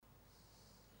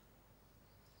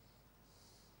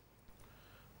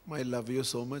My love you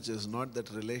so much is not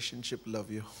that relationship love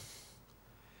you.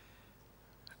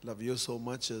 Love you so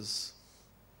much is,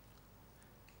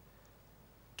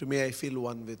 to me, I feel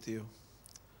one with you.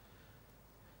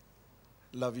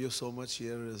 Love you so much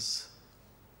here is,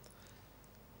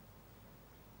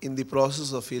 in the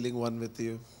process of feeling one with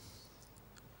you,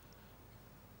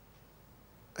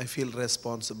 I feel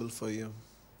responsible for you.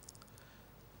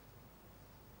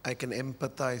 I can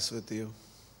empathize with you.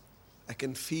 I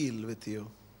can feel with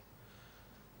you.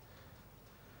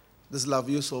 This love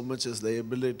you so much is the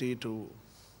ability to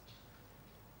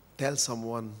tell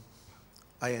someone,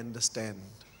 I understand.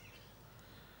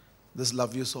 This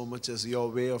love you so much is your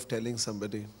way of telling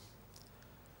somebody,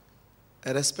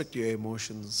 I respect your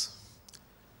emotions.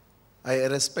 I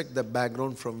respect the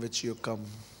background from which you come.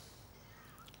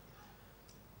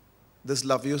 This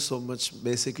love you so much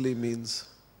basically means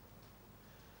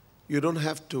you don't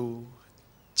have to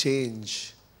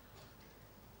change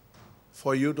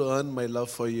for you to earn my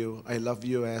love for you. I love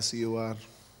you as you are.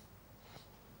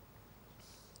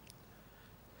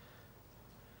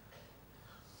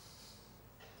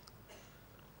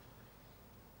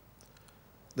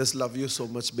 This love you so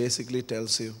much basically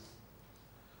tells you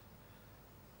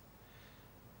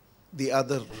the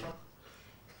other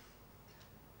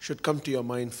should come to your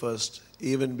mind first,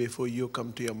 even before you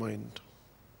come to your mind.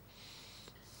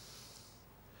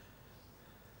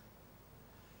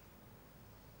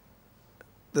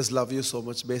 This love you so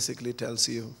much basically tells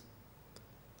you,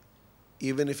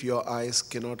 even if your eyes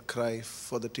cannot cry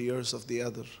for the tears of the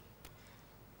other,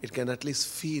 it can at least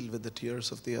feel with the tears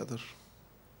of the other.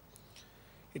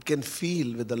 It can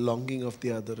feel with the longing of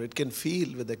the other. It can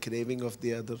feel with the craving of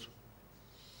the other.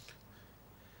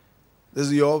 This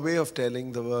is your way of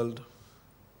telling the world,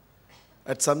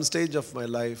 at some stage of my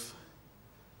life,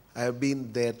 I have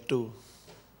been there too.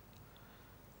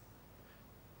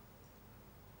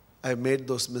 I made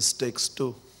those mistakes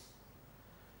too.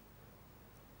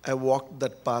 I walked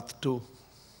that path too.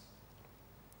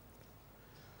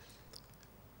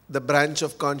 The branch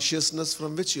of consciousness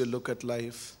from which you look at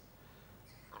life,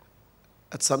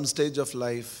 at some stage of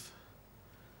life,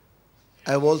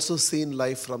 I've also seen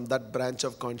life from that branch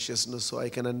of consciousness, so I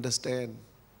can understand.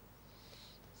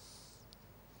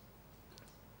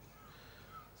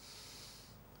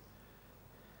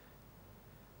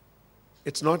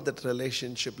 It's not that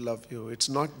relationship love you. It's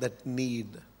not that need.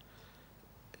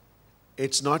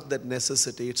 It's not that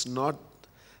necessity. It's not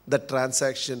that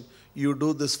transaction. You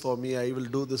do this for me, I will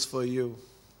do this for you.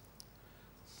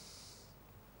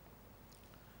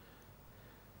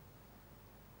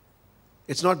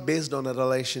 It's not based on a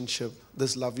relationship.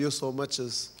 This love you so much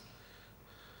is,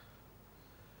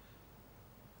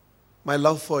 my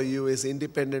love for you is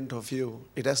independent of you.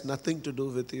 It has nothing to do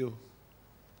with you.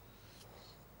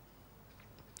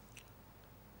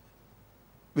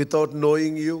 Without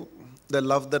knowing you, the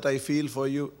love that I feel for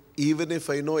you, even if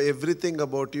I know everything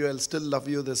about you, I'll still love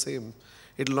you the same.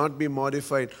 It will not be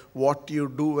modified. What you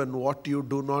do and what you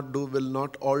do not do will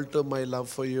not alter my love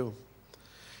for you.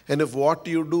 And if what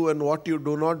you do and what you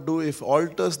do not do, if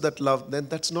alters that love, then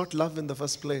that's not love in the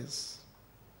first place.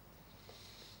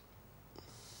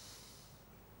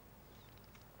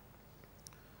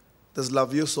 This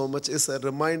love you so much is a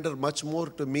reminder much more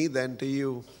to me than to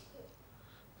you.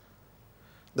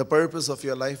 The purpose of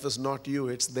your life is not you,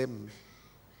 it's them.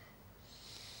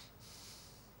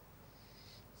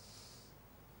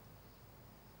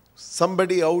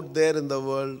 Somebody out there in the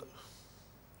world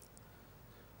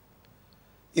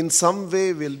in some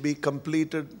way will be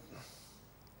completed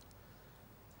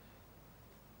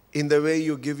in the way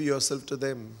you give yourself to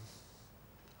them.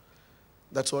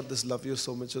 That's what this love you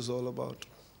so much is all about.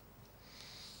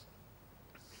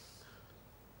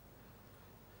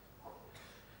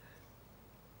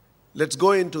 Let's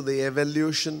go into the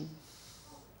evolution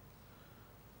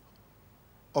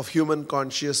of human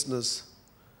consciousness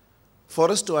for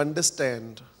us to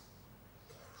understand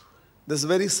this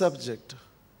very subject,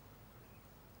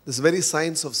 this very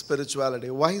science of spirituality.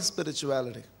 Why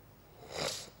spirituality?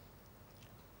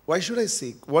 Why should I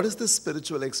seek? What is this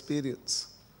spiritual experience?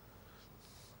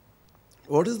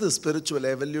 What is the spiritual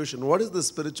evolution? What is the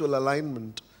spiritual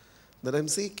alignment that I'm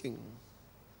seeking?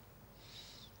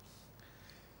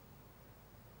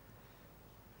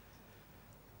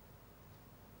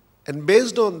 And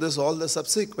based on this, all the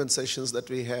subsequent sessions that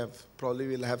we have, probably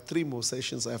we'll have 3 more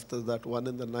sessions after that, one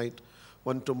in the night,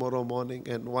 one tomorrow morning,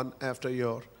 and one after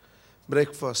your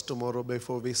breakfast tomorrow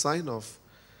before we sign off.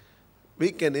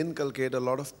 We can inculcate a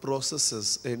lot of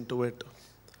processes into it,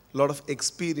 a lot of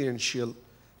experiential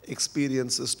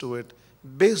experiences to it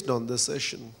based on this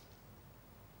session.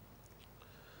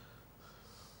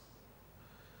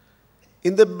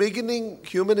 In the beginning,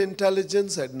 human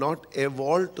intelligence had not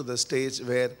evolved to the stage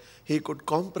where he could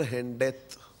comprehend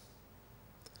death.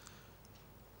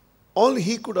 All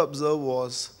he could observe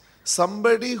was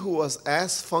somebody who was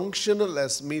as functional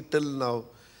as me till now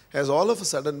has all of a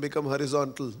sudden become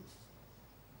horizontal.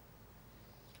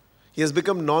 He has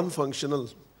become non-functional.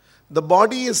 The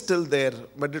body is still there,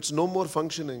 but it's no more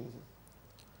functioning.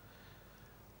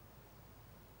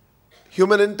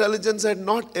 Human intelligence had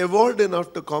not evolved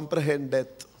enough to comprehend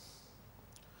death.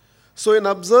 So in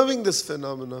observing this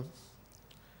phenomena,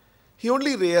 he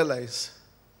only realized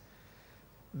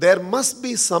there must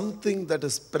be something that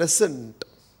is present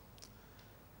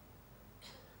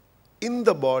in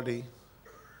the body,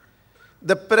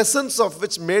 the presence of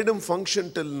which made him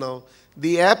function till now,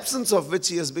 the absence of which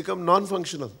he has become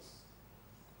non-functional.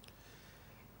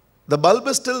 The bulb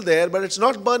is still there, but it's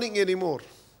not burning anymore.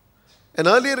 And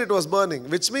earlier it was burning,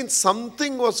 which means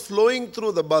something was flowing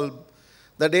through the bulb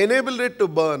that enabled it to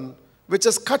burn, which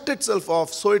has cut itself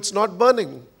off, so it's not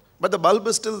burning. But the bulb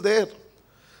is still there.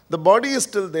 The body is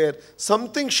still there.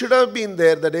 Something should have been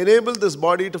there that enabled this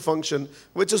body to function,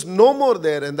 which is no more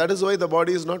there, and that is why the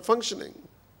body is not functioning.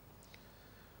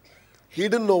 He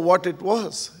didn't know what it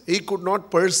was. He could not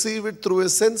perceive it through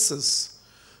his senses.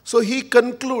 So he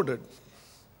concluded,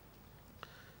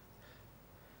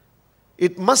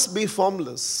 it must be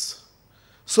formless.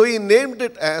 So he named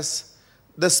it as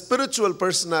the spiritual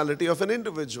personality of an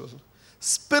individual.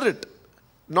 Spirit,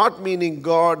 not meaning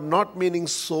God, not meaning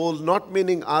soul, not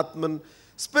meaning Atman.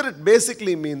 Spirit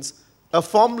basically means a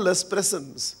formless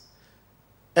presence.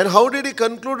 And how did he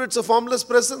conclude it's a formless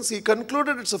presence? He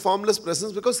concluded it's a formless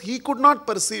presence because he could not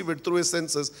perceive it through his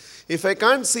senses. If I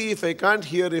can't see, if I can't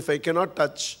hear, if I cannot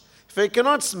touch, if I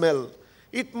cannot smell,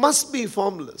 it must be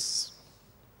formless.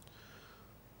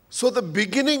 So the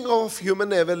beginning of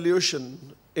human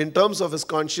evolution in terms of his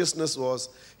consciousness was,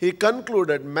 he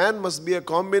concluded man must be a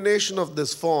combination of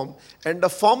this form and a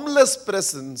formless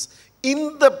presence,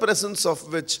 in the presence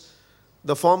of which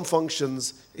the form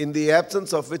functions, in the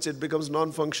absence of which it becomes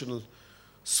non-functional.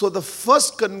 So the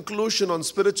first conclusion on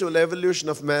spiritual evolution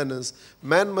of man is,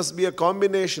 man must be a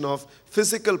combination of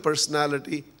physical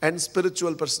personality and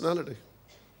spiritual personality.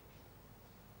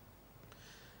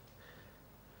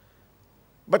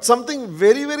 But something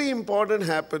very, very important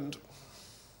happened.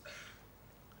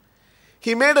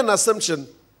 He made an assumption.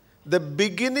 The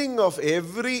beginning of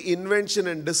every invention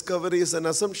and discovery is an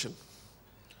assumption.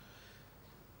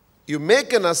 You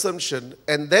make an assumption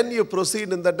and then you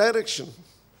proceed in that direction.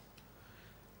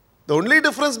 The only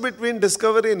difference between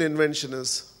discovery and invention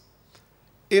is,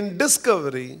 in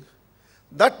discovery,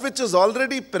 that which is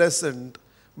already present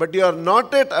but you are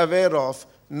not yet aware of,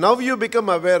 now you become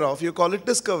aware of, you call it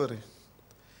discovery.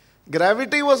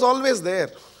 Gravity was always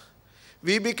there.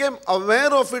 We became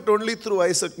aware of it only through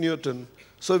Isaac Newton.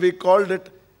 So we called it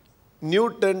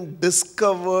Newton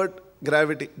discovered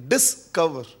gravity.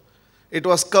 Discover. It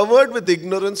was covered with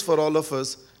ignorance for all of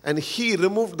us, and he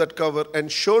removed that cover and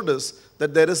showed us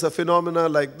that there is a phenomena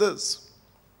like this.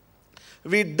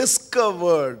 We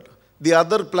discovered the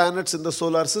other planets in the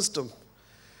solar system.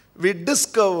 We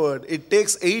discovered it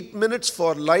takes 8 minutes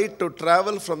for light to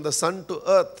travel from the sun to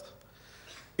earth.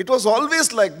 It was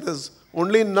always like this,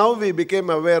 only now we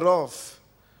became aware of.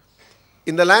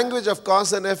 In the language of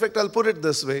cause and effect, I'll put it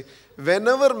this way.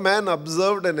 Whenever man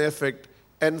observed an effect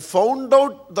and found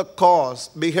out the cause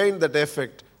behind that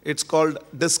effect, it's called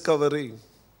discovery.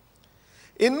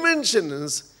 Invention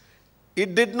is,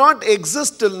 it did not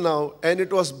exist till now and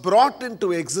it was brought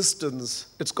into existence.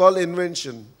 It's called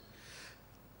invention.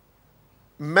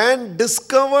 Man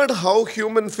discovered how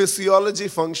human physiology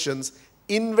functions,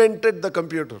 invented the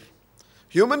computer.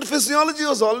 Human physiology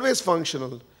was always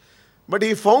functional, but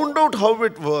he found out how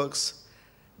it works,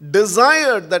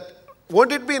 desired that,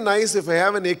 won't it be nice if I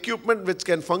have an equipment which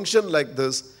can function like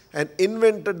this, and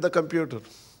invented the computer.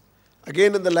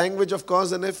 Again, in the language of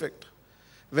cause and effect.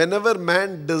 Whenever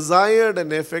man desired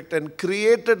an effect and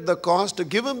created the cause to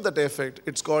give him that effect,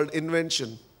 it's called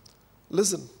invention.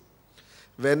 Listen.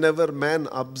 Whenever man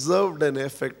observed an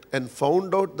effect and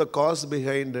found out the cause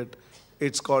behind it,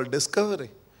 it's called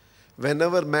discovery.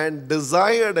 Whenever man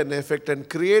desired an effect and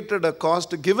created a cause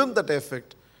to give him that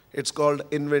effect, it's called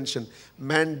invention.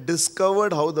 Man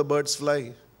discovered how the birds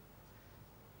fly.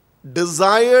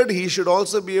 Desired he should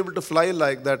also be able to fly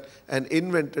like that and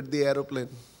invented the aeroplane.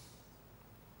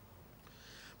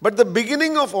 But the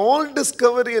beginning of all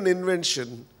discovery and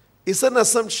invention is an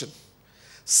assumption.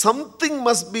 Something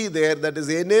must be there that is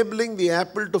enabling the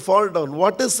apple to fall down.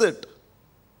 What is it?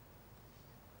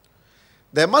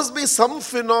 There must be some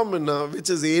phenomena which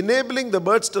is enabling the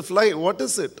birds to fly. What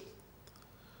is it?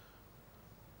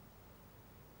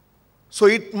 So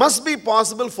it must be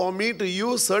possible for me to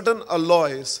use certain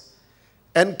alloys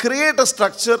and create a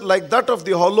structure like that of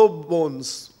the hollow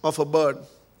bones of a bird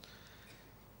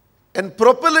and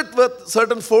propel it with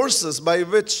certain forces by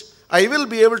which I will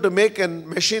be able to make a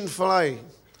machine fly.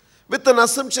 With an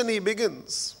assumption, he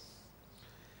begins,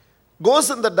 goes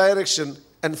in that direction,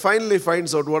 and finally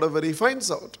finds out whatever he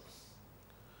finds out.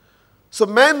 So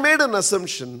man made an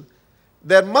assumption.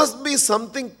 There must be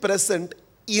something present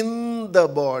in the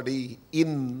body,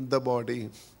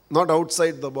 not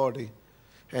outside the body.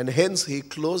 And hence he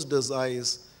closed his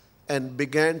eyes and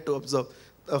began to observe.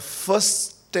 The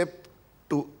first step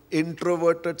to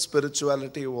introverted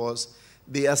spirituality was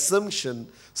the assumption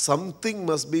something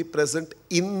must be present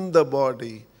in the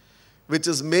body, which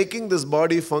is making this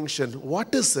body function.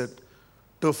 What is it?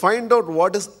 To find out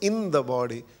what is in the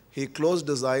body, he closed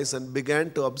his eyes and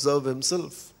began to observe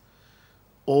himself.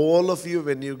 All of you,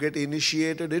 when you get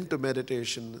initiated into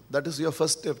meditation, that is your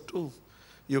first step too.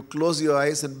 You close your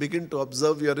eyes and begin to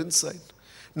observe your inside.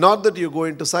 Not that you go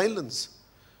into silence.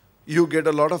 You get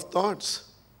a lot of thoughts.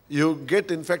 You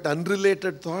get, in fact,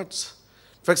 unrelated thoughts.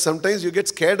 In fact, sometimes you get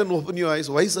scared and open your eyes.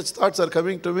 Why such thoughts are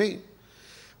coming to me?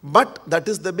 But that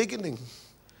is the beginning.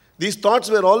 These thoughts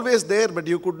were always there, but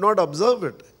you could not observe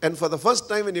it. And for the first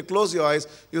time when you close your eyes,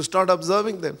 you start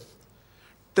observing them.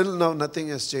 Till now, nothing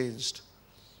has changed.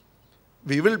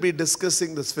 We will be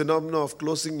discussing this phenomenon of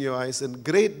closing your eyes in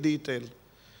great detail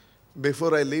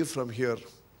before I leave from here.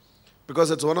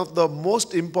 Because it's one of the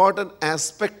most important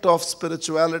aspects of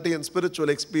spirituality and spiritual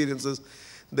experiences,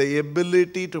 the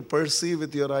ability to perceive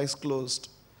with your eyes closed.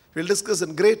 We'll discuss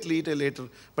in great detail later,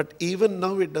 but even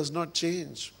now it does not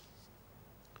change.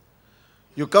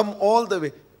 You come all the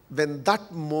way. When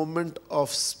that moment of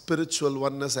spiritual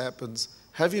oneness happens,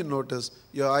 have you noticed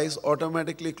your eyes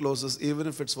automatically closes even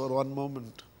if it's for one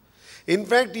moment? In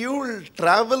fact, you will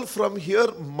travel from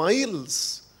here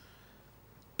miles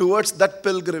towards that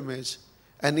pilgrimage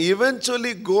and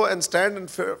eventually go and stand in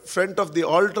front of the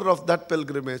altar of that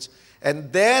pilgrimage.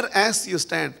 And there as you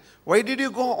stand, why did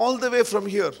you go all the way from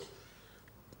here?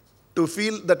 To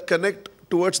feel that connect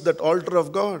towards that altar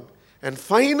of God. And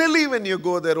finally when you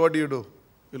go there, what do?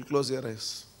 You'll close your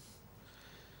eyes.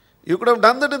 You could have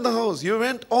done that in the house. You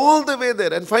went all the way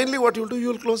there and finally what you'll do?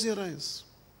 You'll close your eyes.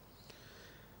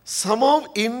 Somehow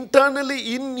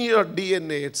internally in your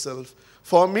DNA itself,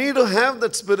 for me to have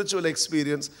that spiritual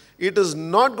experience, it is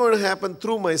not going to happen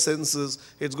through my senses.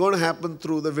 It's going to happen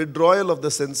through the withdrawal of the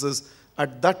senses.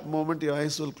 At that moment, your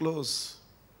eyes will close.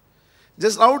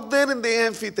 Just out there in the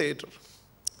amphitheater,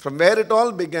 from where it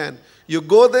all began, you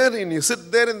go there and you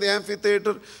sit there in the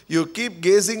amphitheater, you keep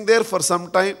gazing there for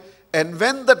some time, and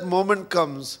when that moment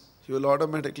comes, you will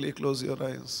automatically close your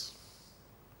eyes.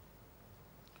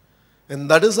 And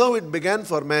that is how it began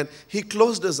for man. He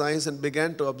closed his eyes and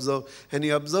began to observe, and he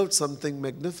observed something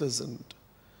magnificent.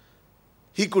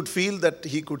 He could feel that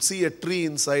he could see a tree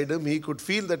inside him. He could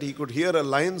feel that he could hear a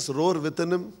lion's roar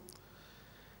within him.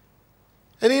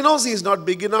 And he knows he's not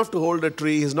big enough to hold a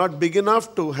tree. He's not big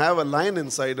enough to have a lion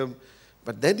inside him.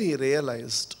 But then he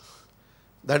realized,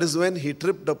 that is when he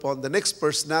tripped upon the next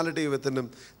personality within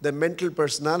him, the mental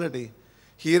personality.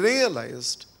 He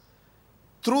realized,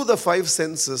 through the five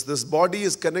senses, this body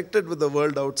is connected with the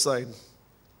world outside.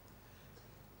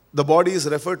 The body is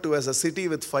referred to as a city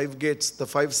with 5 gates, the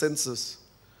 5 senses.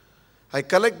 I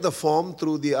collect the form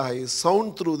through the eyes,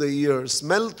 sound through the ears,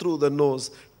 smell through the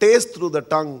nose, taste through the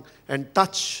tongue, and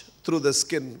touch through the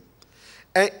skin.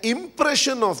 An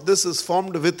impression of this is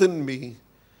formed within me.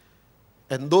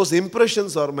 And those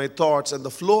impressions are my thoughts, and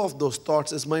the flow of those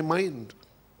thoughts is my mind.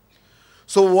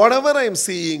 So whatever I'm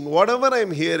seeing, whatever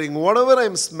I'm hearing, whatever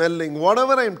I'm smelling,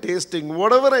 whatever I'm tasting,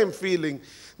 whatever I'm feeling,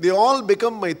 they all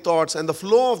become my thoughts, and the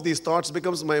flow of these thoughts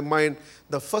becomes my mind.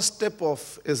 The first step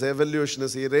of his evolution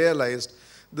is he realized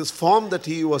this form that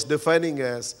he was defining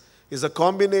as is a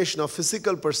combination of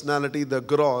physical personality, the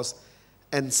gross,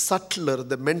 and subtler,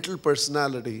 the mental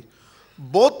personality,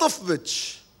 both of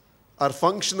which are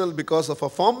functional because of a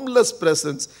formless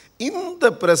presence, in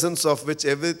the presence of which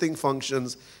everything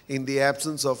functions, in the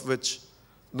absence of which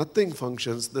nothing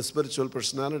functions, the spiritual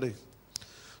personality.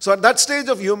 So at that stage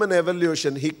of human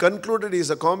evolution, he concluded he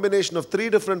is a combination of 3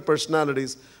 different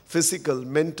personalities, physical,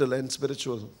 mental, and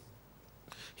spiritual.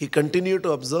 He continued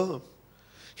to observe.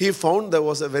 He found there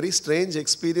was a very strange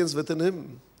experience within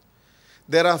him.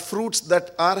 There are fruits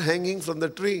that are hanging from the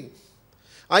tree.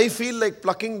 I feel like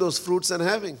plucking those fruits and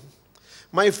having.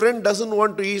 My friend doesn't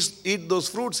want to eat those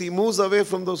fruits. He moves away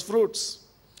from those fruits.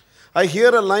 I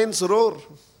hear a lion's roar.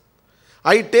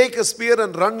 I take a spear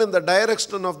and run in the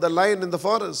direction of the lion in the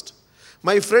forest.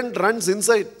 My friend runs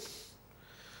inside.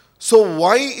 So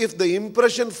why, if the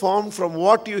impression formed from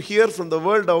what you hear from the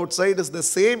world outside is the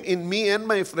same in me and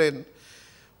my friend,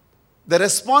 the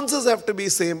responses have to be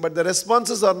same, but the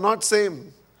responses are not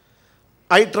same.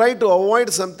 I try to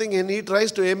avoid something and he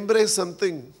tries to embrace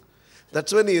something.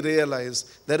 That's when he realized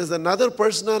there is another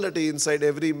personality inside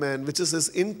every man, which is his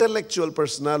intellectual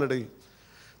personality.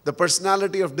 The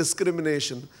personality of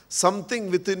discrimination.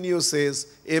 Something within you says,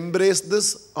 embrace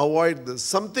this, avoid this.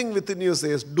 Something within you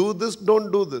says, do this,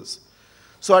 don't do this.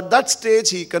 So at that stage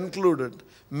he concluded,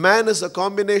 man is a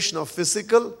combination of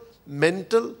physical,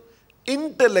 mental,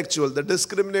 intellectual, the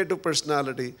discriminative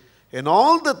personality. And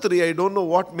all the three, I don't know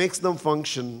what makes them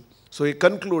function. So he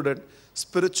concluded,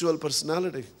 spiritual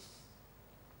personality.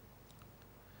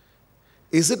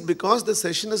 Is it because the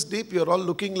session is deep, you're all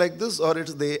looking like this, or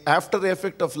it's the after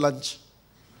effect of lunch?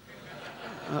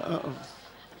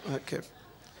 Okay.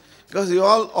 Because you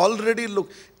all already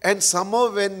look, and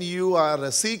somehow when you are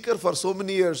a seeker for so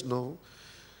many years now,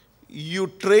 you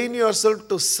train yourself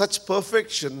to such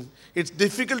perfection, it's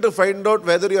difficult to find out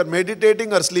whether you are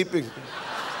meditating or sleeping.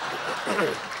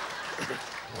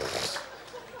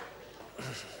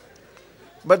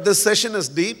 But this session is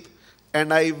deep.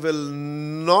 And I will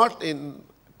not,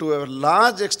 to a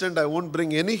large extent, I won't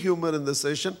bring any humor in this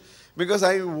session because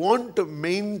I want to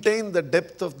maintain the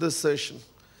depth of this session.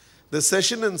 The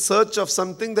session in search of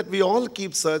something that we all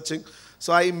keep searching.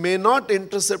 So I may not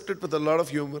intercept it with a lot of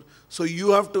humor. So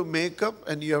you have to make up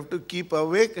and you have to keep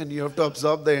awake and you have to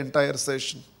absorb the entire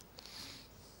session.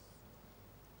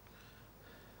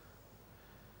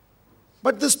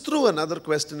 But this threw another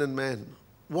question in man.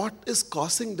 What is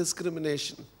causing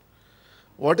discrimination?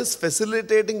 What is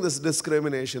facilitating this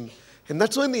discrimination? And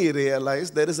that's when he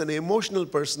realized there is an emotional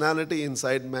personality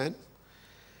inside man.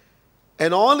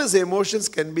 And all his emotions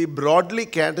can be broadly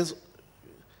categorized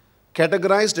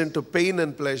into pain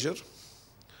and pleasure.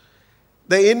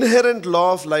 The inherent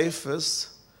law of life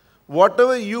is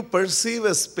whatever you perceive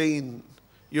as pain,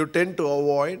 you tend to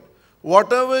avoid.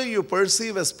 Whatever you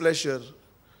perceive as pleasure,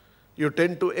 you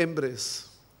tend to embrace.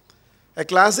 A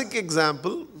classic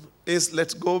example is,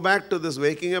 let's go back to this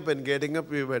waking up and getting up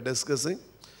we were discussing.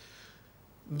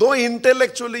 Though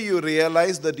intellectually you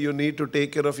realize that you need to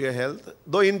take care of your health,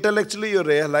 though intellectually you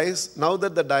realize now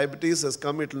that the diabetes has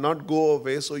come, it will not go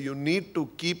away, so you need to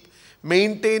keep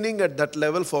maintaining at that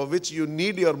level for which you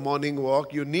need your morning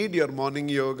walk, you need your morning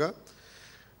yoga.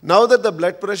 Now that the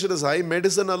blood pressure is high,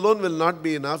 medicine alone will not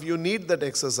be enough, you need that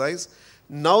exercise.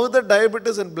 Now that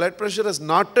diabetes and blood pressure has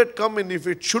not yet come, and if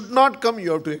it should not come,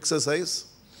 you have to exercise.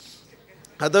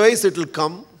 Otherwise, it will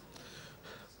come.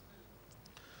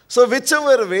 So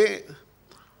whichever way,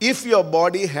 if your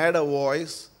body had a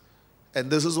voice,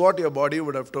 and this is what your body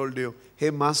would have told you,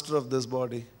 hey, master of this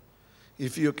body,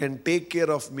 if you can take care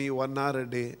of me 1 hour a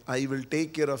day, I will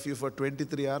take care of you for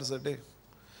 23 hours a day.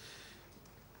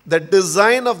 The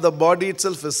design of the body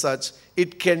itself is such,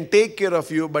 it can take care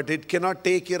of you, but it cannot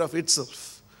take care of itself.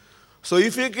 So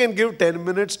if you can give 10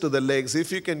 minutes to the legs,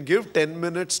 if you can give 10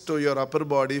 minutes to your upper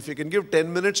body, if you can give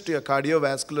 10 minutes to your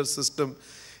cardiovascular system,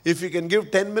 if you can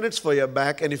give 10 minutes for your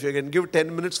back, and if you can give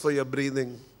 10 minutes for your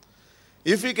breathing,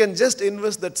 if you can just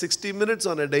invest that 60 minutes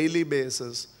on a daily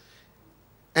basis,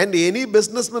 and any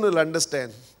businessman will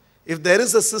understand, if there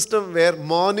is a system where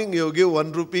morning you give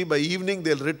 1 rupee, by evening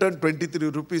they'll return 23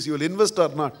 rupees, you will invest or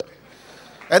not?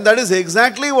 And that is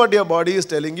exactly what your body is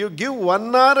telling you. Give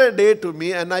 1 hour a day to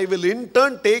me and I will in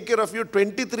turn take care of you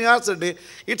 23 hours a day.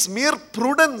 It's mere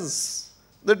prudence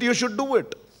that you should do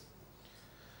it.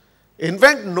 In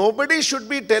fact, nobody should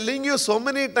be telling you so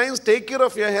many times, take care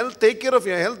of your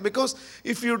health, because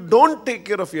if you don't take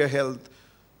care of your health,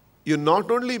 you not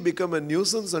only become a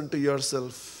nuisance unto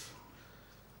yourself,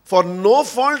 for no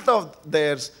fault of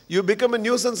theirs, you become a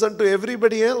nuisance unto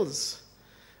everybody else.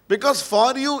 Because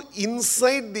for you,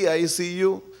 inside the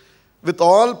ICU, with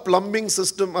all plumbing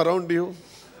system around you,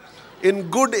 in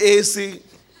good AC,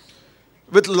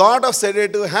 with lot of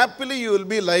sedative, happily you will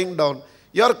be lying down.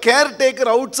 Your caretaker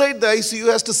outside the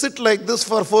ICU has to sit like this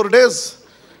for 4 days,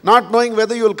 not knowing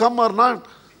whether you will come or not.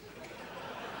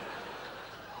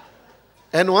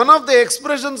 And one of the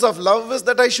expressions of love is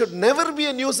that I should never be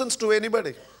a nuisance to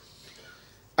anybody.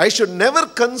 I should never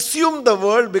consume the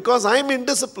world because I am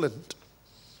indisciplined.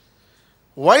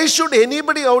 Why should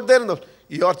anybody out there know?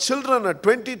 Your children are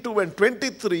 22 and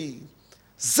 23,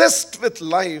 zest with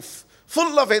life,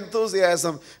 full of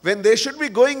enthusiasm, when they should be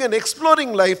going and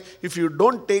exploring life. If you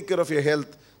don't take care of your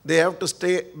health, they have to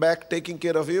stay back taking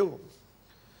care of you.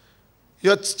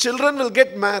 Your children will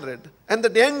get married, and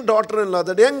the young daughter-in-law,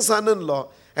 the young son-in-law,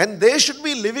 and they should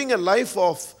be living a life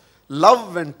of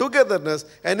love and togetherness.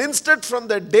 And instead, from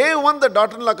the day one the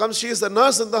daughter-in-law comes, she is a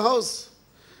nurse in the house.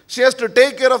 She has to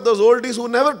take care of those oldies who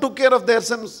never took care of their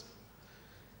sons.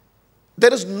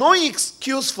 There is no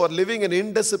excuse for living an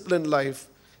indisciplined life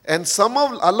and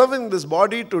somehow allowing this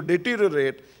body to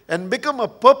deteriorate and become a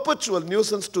perpetual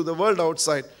nuisance to the world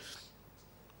outside.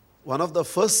 One of the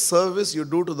first service you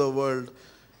do to the world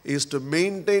is to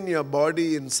maintain your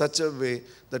body in such a way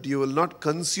that you will not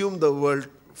consume the world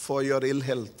for your ill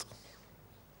health.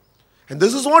 And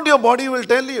this is what your body will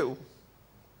tell you.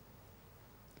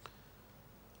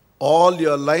 All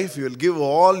your life you will give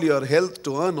all your health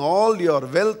to earn all your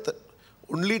wealth,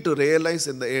 only to realize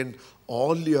in the end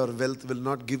all your wealth will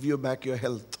not give you back your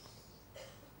health.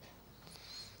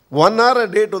 1 hour a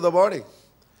day to the body.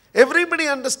 Everybody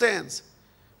understands.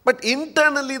 But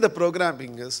internally the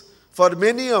programming is, for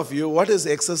many of you, what is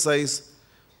exercise?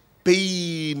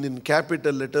 Pain in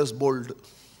capital letters, bold.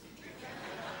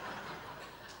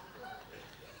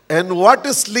 And what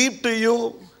is sleep to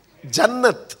you?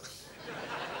 Jannat.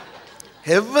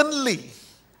 Heavenly.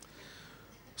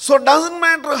 So it doesn't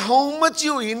matter how much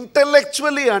you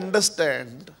intellectually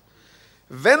understand,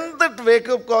 when that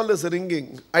wake-up call is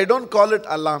ringing, I don't call it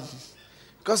alarm.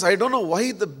 Because I don't know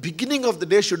why the beginning of the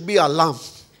day should be alarm.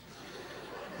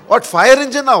 What, fire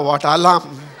engine or what?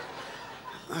 Alarm.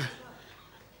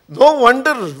 No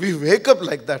wonder we wake up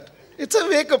like that. It's a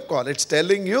wake-up call. It's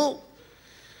telling you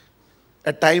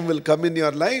a time will come in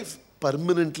your life,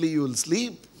 permanently you will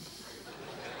sleep.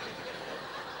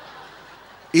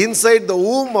 Inside the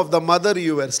womb of the mother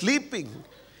you were sleeping.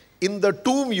 In the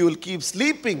tomb you will keep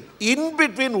sleeping. In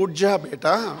between, Ujja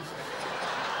beta.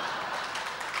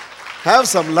 Have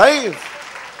some life.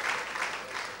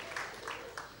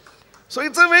 So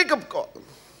it's a wake-up call.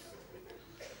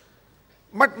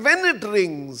 But when it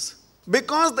rings,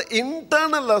 because the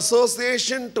internal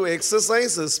association to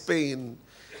exercise is pain,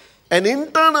 an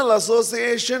internal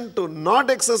association to not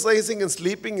exercising and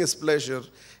sleeping is pleasure,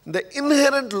 the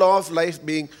inherent law of life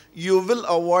being, you will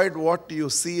avoid what you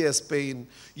see as pain.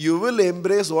 You will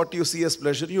embrace what you see as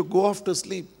pleasure. You go off to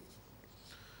sleep.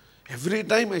 Every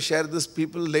time I share this,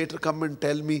 people later come and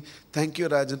tell me, thank you,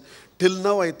 Rajan. Till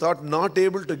now I thought not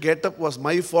able to get up was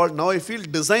my fault. Now I feel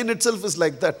design itself is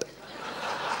like that.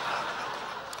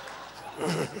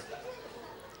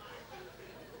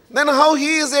 Then how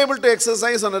he is able to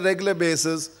exercise on a regular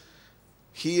basis?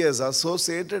 He has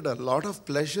associated a lot of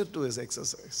pleasure to his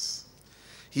exercise.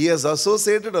 He has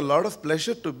associated a lot of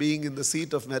pleasure to being in the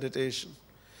seat of meditation.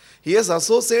 He has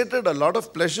associated a lot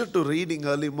of pleasure to reading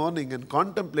early morning and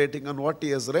contemplating on what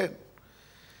he has read.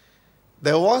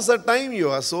 There was a time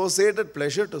you associated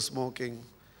pleasure to smoking.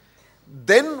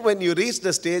 Then when you reached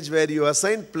the stage where you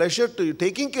assigned pleasure to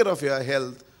taking care of your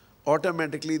health,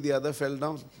 automatically the other fell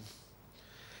down.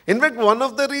 In fact, one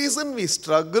of the reasons we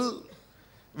struggle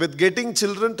with getting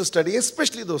children to study,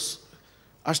 especially those,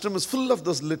 ashram is full of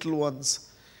those little ones.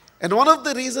 And one of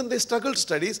the reasons they struggle to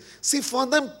study is, see, for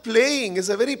them playing is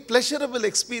a very pleasurable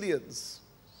experience.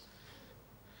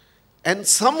 And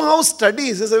somehow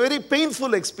studies is a very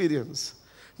painful experience.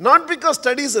 Not because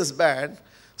studies is bad,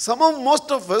 somehow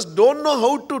most of us don't know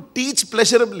how to teach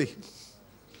pleasurably.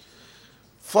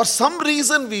 For some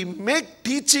reason we make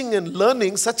teaching and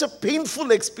learning such a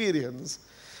painful experience.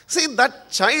 See,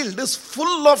 that child is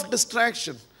full of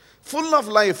distraction, full of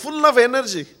life, full of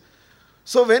energy.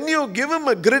 So when you give him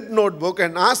a grid notebook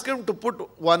and ask him to put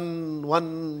one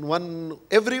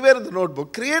everywhere in the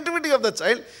notebook, creativity of the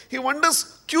child, he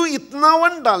wonders, "Kyun itna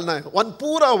one dalna hai?" One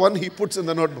pura one he puts in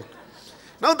the notebook.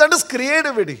 Now that is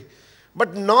creativity.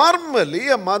 But normally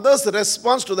a mother's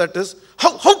response to that is,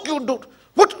 how can you do it?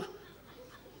 What?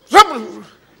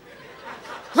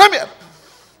 Ramya.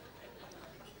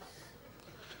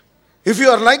 If you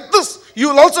are like this, you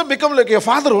will also become like your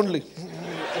father only.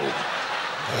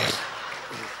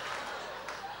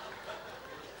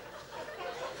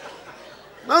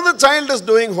 Now the child is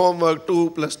doing homework,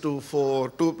 2 plus 2, 4,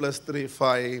 2 plus 3,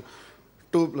 5,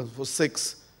 2 plus 4,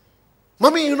 6.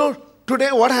 Mommy, you know,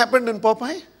 today what happened in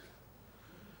Popeye?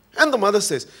 And the mother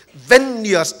says, when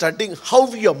you are studying,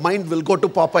 how your mind will go to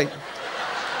Popeye?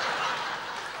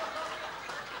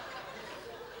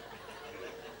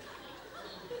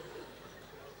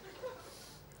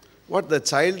 What, the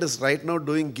child is right now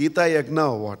doing Gita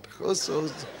Yagna or what? Oh, so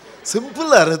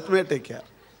simple arithmetic here.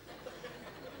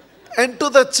 And to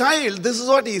the child, this is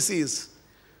what he sees.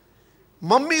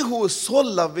 Mummy who is so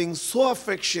loving, so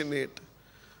affectionate.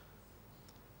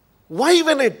 Why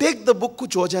when I take the book,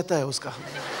 kuch ho jata hai uska?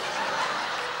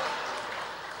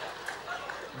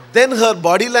 Then her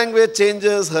body language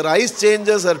changes, her eyes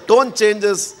changes, her tone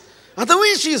changes.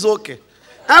 Otherwise she is okay.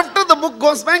 After the book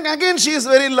goes back, again she is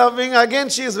very loving, again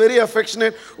she is very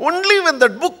affectionate. Only when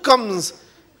that book comes,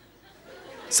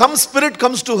 some spirit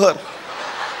comes to her.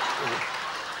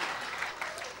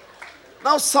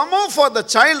 Now somehow for the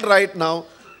child right now,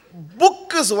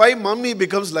 book is why mommy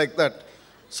becomes like that.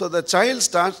 So the child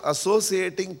starts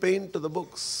associating pain to the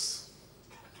books.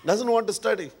 Doesn't want to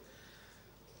study.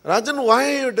 Rajan, why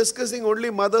are you discussing only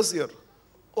mothers here?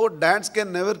 Oh, dads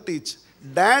can never teach.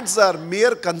 Dads are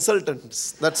mere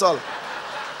consultants. That's all.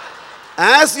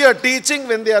 As you are teaching,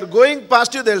 when they are going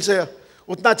past you, they'll say,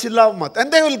 Utna chillav mat.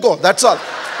 And they will go. That's all.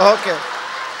 Okay.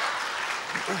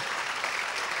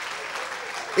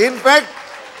 In fact,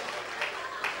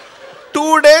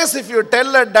 2 days if you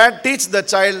tell a dad, teach the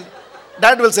child,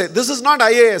 dad will say, this is not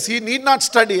IAS. He need not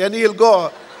study. And he'll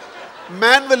go.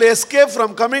 Man will escape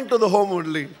from coming to the home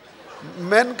only.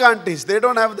 Men can't teach. They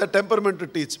don't have the temperament to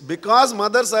teach. Because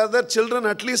mothers are there, children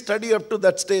at least study up to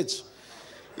that stage.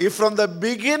 If from the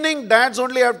beginning dads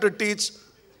only have to teach,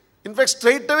 in fact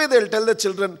straight away they'll tell the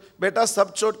children, beta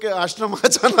sab chhod ke ashram aa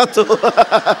jana to.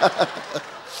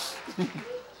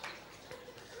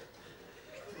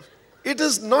 It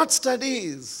is not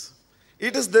studies.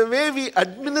 It is the way we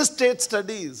administrate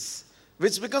studies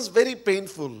which becomes very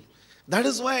painful. That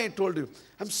is why I told you,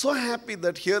 I'm so happy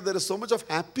that here there is so much of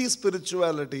happy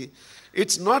spirituality.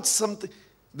 It's not something,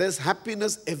 there's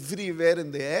happiness everywhere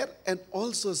in the air and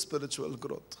also spiritual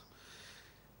growth.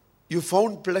 You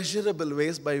found pleasurable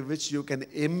ways by which you can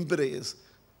embrace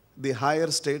the higher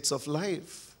states of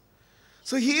life.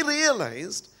 So he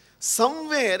realized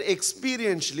somewhere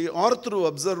experientially or through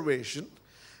observation,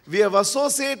 we have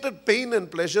associated pain and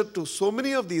pleasure to so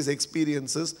many of these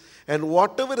experiences, and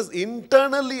whatever is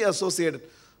internally associated.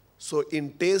 So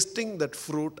in tasting that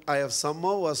fruit, I have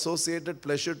somehow associated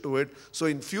pleasure to it. So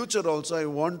in future also I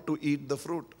want to eat the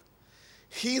fruit.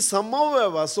 He somehow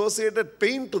have associated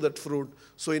pain to that fruit.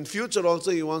 So in future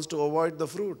also he wants to avoid the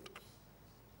fruit.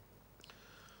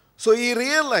 So he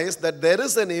realized that there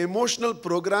is an emotional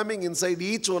programming inside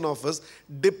each one of us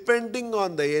depending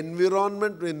on the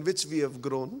environment in which we have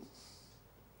grown.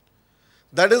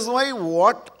 That is why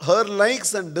what her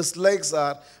likes and dislikes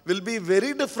are will be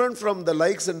very different from the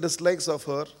likes and dislikes of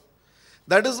her.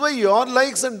 That is why your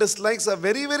likes and dislikes are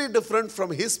very, very different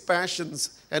from his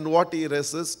passions and what he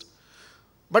resists.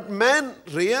 But man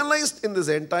realized in this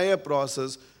entire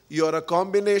process, you are a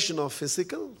combination of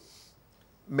physical,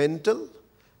 mental,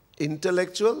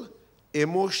 intellectual,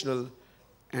 emotional,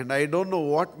 and I don't know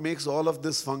what makes all of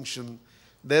this function.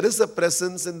 There is a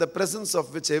presence in the presence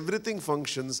of which everything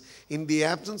functions, in the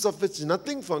absence of which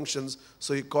nothing functions.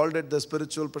 So he called it the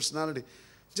spiritual personality.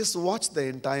 Just watch the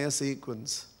entire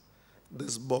sequence.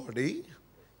 This body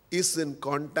is in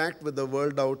contact with the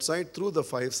world outside through the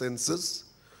five senses,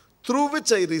 through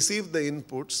which I receive the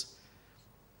inputs,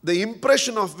 the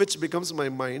impression of which becomes my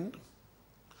mind,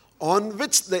 on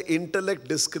which the intellect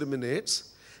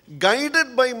discriminates,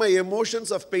 guided by my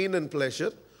emotions of pain and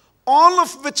pleasure, all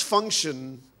of which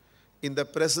function in the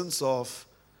presence of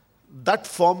that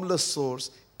formless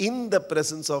source, in the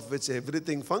presence of which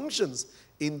everything functions,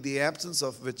 in the absence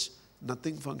of which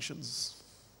nothing functions.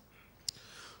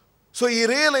 So he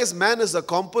realized man is a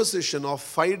composition of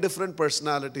 5 different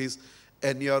personalities,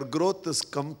 and your growth is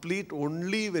complete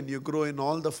only when you grow in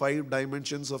all the 5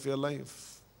 dimensions of your life.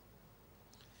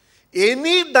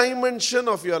 Any dimension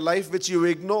of your life which you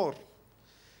ignore,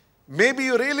 maybe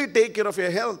you really take care of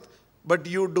your health, but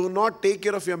you do not take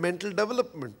care of your mental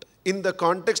development. In the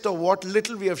context of what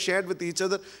little we have shared with each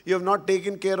other, you have not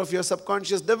taken care of your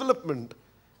subconscious development.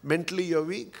 Mentally, you're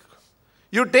weak.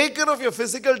 You take care of your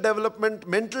physical development,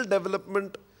 mental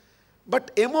development,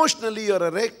 but emotionally, you're a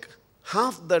wreck.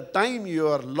 Half the time you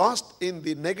are lost in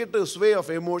the negative sway of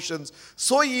emotions.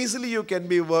 So easily you can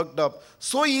be worked up.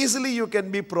 So easily you can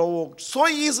be provoked. So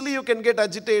easily you can get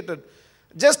agitated.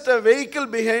 Just a vehicle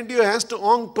behind you has to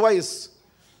honk twice.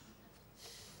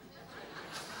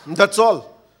 That's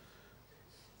all.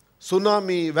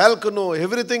 Tsunami, volcano,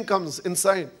 everything comes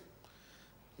inside.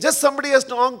 Just somebody has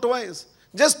to honk twice.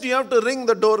 Just you have to ring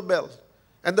the doorbell.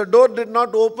 And the door did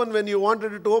not open when you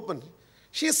wanted it to open.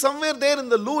 She is somewhere there in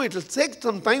the loo. It will take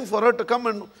some time for her to come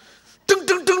and tung,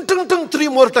 tung, tung, tung, tung, 3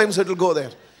 more times it will go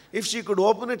there. If she could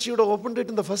open it, she would have opened it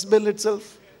in the first bell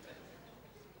itself.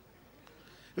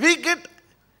 We get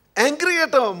angry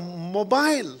at a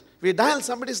mobile. We dial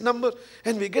somebody's number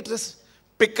and we get this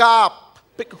pick up.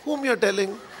 Pick whom you're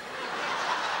telling.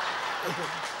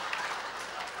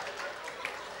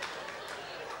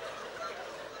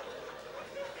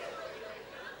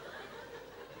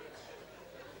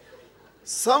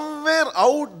 Somewhere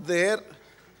out there,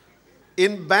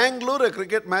 In Bangalore, a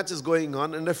cricket match is going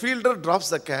on and a fielder drops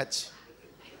the catch.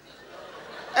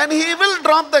 And he will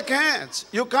drop the catch.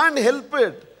 You can't help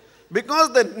it.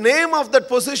 Because the name of that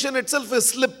position itself is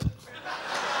slip.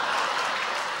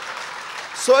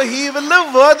 So he will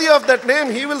live worthy of that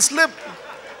name. He will slip.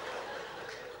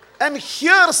 And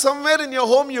here somewhere in your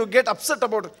home you get upset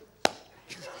about it.